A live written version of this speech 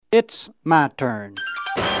It's my turn.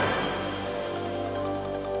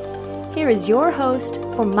 Here is your host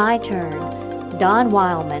for My Turn, Don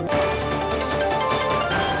Wildman.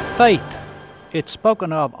 Faith. It's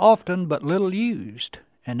spoken of often but little used,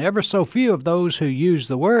 and ever so few of those who use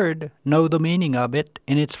the word know the meaning of it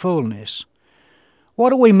in its fullness. What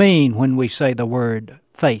do we mean when we say the word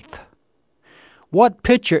faith? What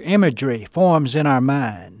picture imagery forms in our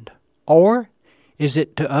mind? Or is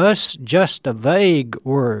it to us just a vague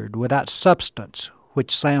word without substance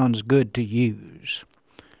which sounds good to use?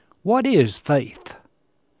 What is faith?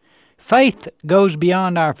 Faith goes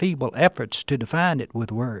beyond our feeble efforts to define it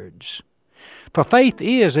with words. For faith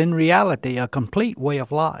is, in reality, a complete way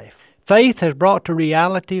of life. Faith has brought to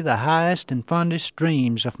reality the highest and fondest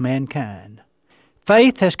dreams of mankind.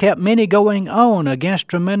 Faith has kept many going on against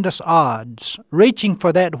tremendous odds, reaching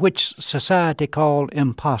for that which society called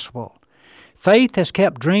impossible. Faith has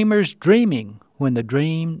kept dreamers dreaming when the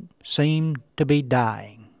dream seemed to be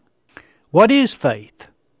dying. What is faith?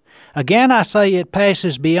 Again, I say it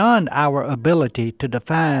passes beyond our ability to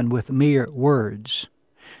define with mere words.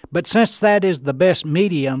 But since that is the best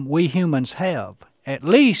medium we humans have, at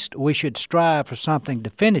least we should strive for something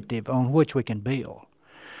definitive on which we can build.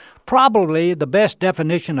 Probably the best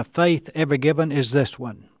definition of faith ever given is this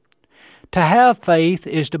one. To have faith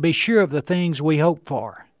is to be sure of the things we hope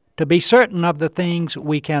for, to be certain of the things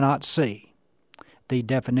we cannot see. The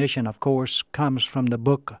definition, of course, comes from the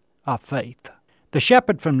Book of Faith. The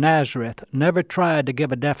shepherd from Nazareth never tried to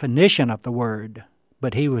give a definition of the word,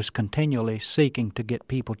 but he was continually seeking to get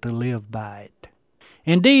people to live by it.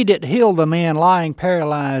 Indeed, it healed the man lying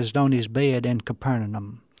paralyzed on his bed in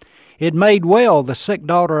Capernaum. It made well the sick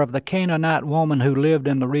daughter of the Canaanite woman who lived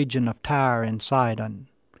in the region of Tyre and Sidon.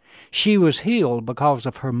 She was healed because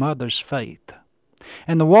of her mother's faith.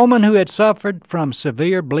 And the woman who had suffered from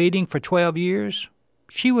severe bleeding for 12 years,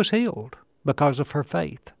 she was healed because of her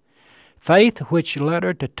faith. Faith which led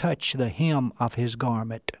her to touch the hem of his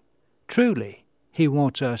garment. Truly, he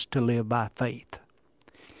wants us to live by faith.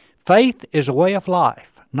 Faith is a way of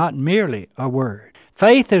life, not merely a word.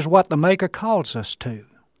 Faith is what the Maker calls us to.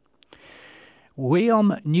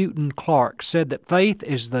 William Newton Clark said that faith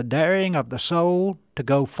is the daring of the soul to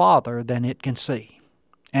go farther than it can see.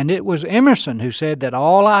 And it was Emerson who said that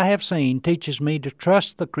all I have seen teaches me to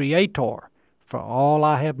trust the Creator for all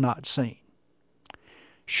I have not seen.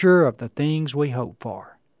 Sure of the things we hope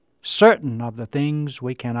for, certain of the things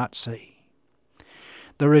we cannot see.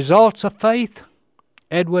 The results of faith,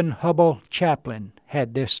 Edwin Hubble Chaplin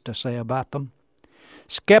had this to say about them.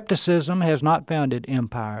 Skepticism has not founded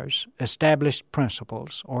empires, established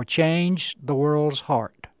principles, or changed the world's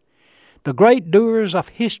heart. The great doers of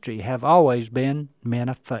history have always been men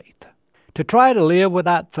of faith. To try to live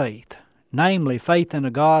without faith, namely faith in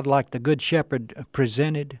a God like the Good Shepherd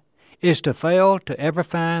presented, is to fail to ever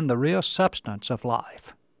find the real substance of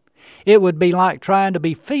life. It would be like trying to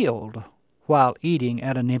be filled while eating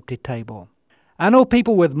at an empty table. I know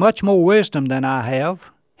people with much more wisdom than I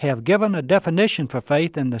have given a definition for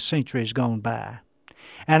faith in the centuries gone by.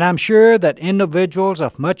 And I'm sure that individuals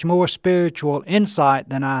of much more spiritual insight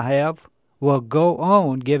than I have will go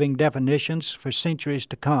on giving definitions for centuries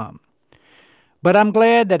to come. But I'm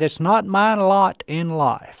glad that it's not my lot in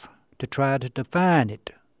life to try to define it,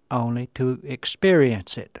 only to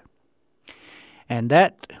experience it. And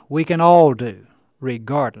that we can all do,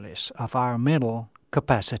 regardless of our mental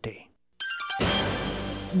capacity.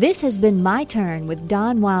 This has been My Turn with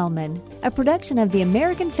Don Wildman, a production of the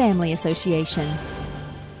American Family Association.